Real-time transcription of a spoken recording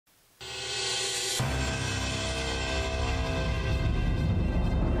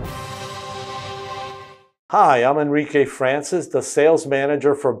Hi, I'm Enrique Francis, the sales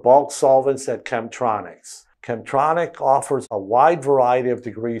manager for bulk solvents at Chemtronics. Chemtronic offers a wide variety of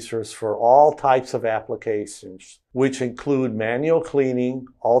degreasers for all types of applications, which include manual cleaning,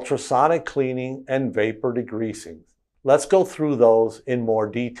 ultrasonic cleaning, and vapor degreasing. Let's go through those in more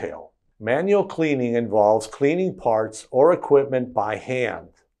detail. Manual cleaning involves cleaning parts or equipment by hand.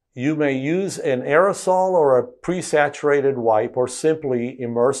 You may use an aerosol or a pre-saturated wipe or simply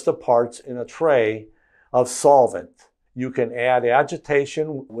immerse the parts in a tray of solvent. You can add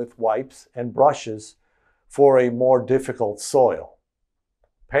agitation with wipes and brushes for a more difficult soil.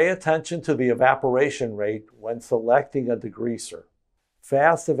 Pay attention to the evaporation rate when selecting a degreaser.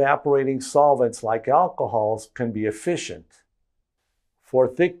 Fast evaporating solvents like alcohols can be efficient. For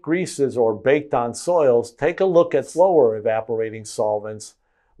thick greases or baked on soils, take a look at slower evaporating solvents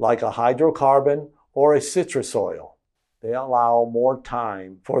like a hydrocarbon or a citrus oil. They allow more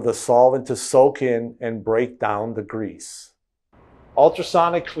time for the solvent to soak in and break down the grease.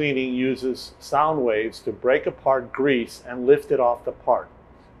 Ultrasonic cleaning uses sound waves to break apart grease and lift it off the part.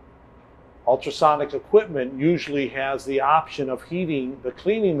 Ultrasonic equipment usually has the option of heating the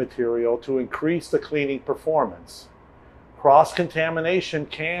cleaning material to increase the cleaning performance. Cross-contamination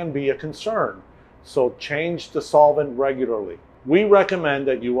can be a concern, so change the solvent regularly. We recommend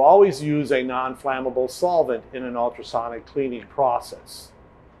that you always use a non-flammable solvent in an ultrasonic cleaning process.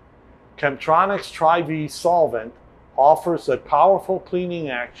 Chemtronics Tri-V solvent offers a powerful cleaning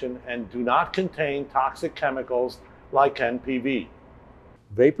action and do not contain toxic chemicals like NPV.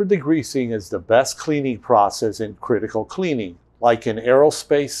 Vapor degreasing is the best cleaning process in critical cleaning, like in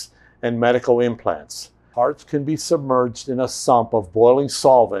aerospace and medical implants. Parts can be submerged in a sump of boiling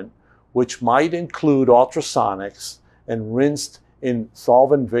solvent, which might include ultrasonics, and rinsed in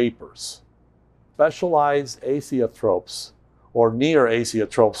solvent vapors. Specialized azeotropes or near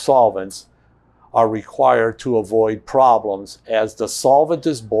azeotrope solvents are required to avoid problems as the solvent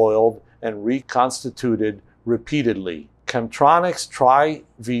is boiled and reconstituted repeatedly. Chemtronics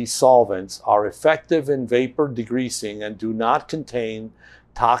Tri-V solvents are effective in vapor degreasing and do not contain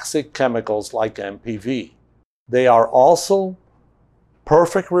toxic chemicals like NPV. They are also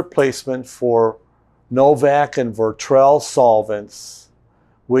perfect replacement for Novak and Vertrel solvents,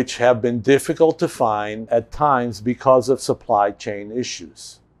 which have been difficult to find at times because of supply chain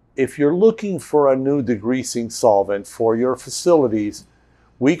issues. If you're looking for a new degreasing solvent for your facilities,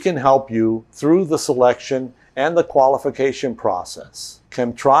 we can help you through the selection and the qualification process.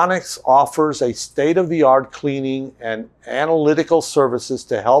 Chemtronics offers a state-of-the-art cleaning and analytical services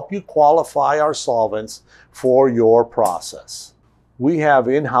to help you qualify our solvents for your process. We have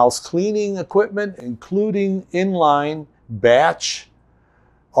in-house cleaning equipment, including inline, batch,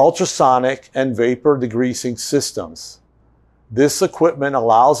 ultrasonic, and vapor degreasing systems. This equipment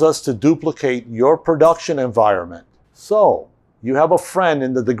allows us to duplicate your production environment. So, you have a friend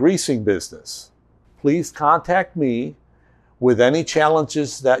in the degreasing business. Please contact me with any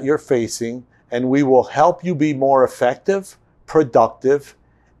challenges that you're facing, and we will help you be more effective, productive,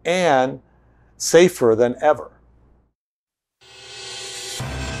 and safer than ever.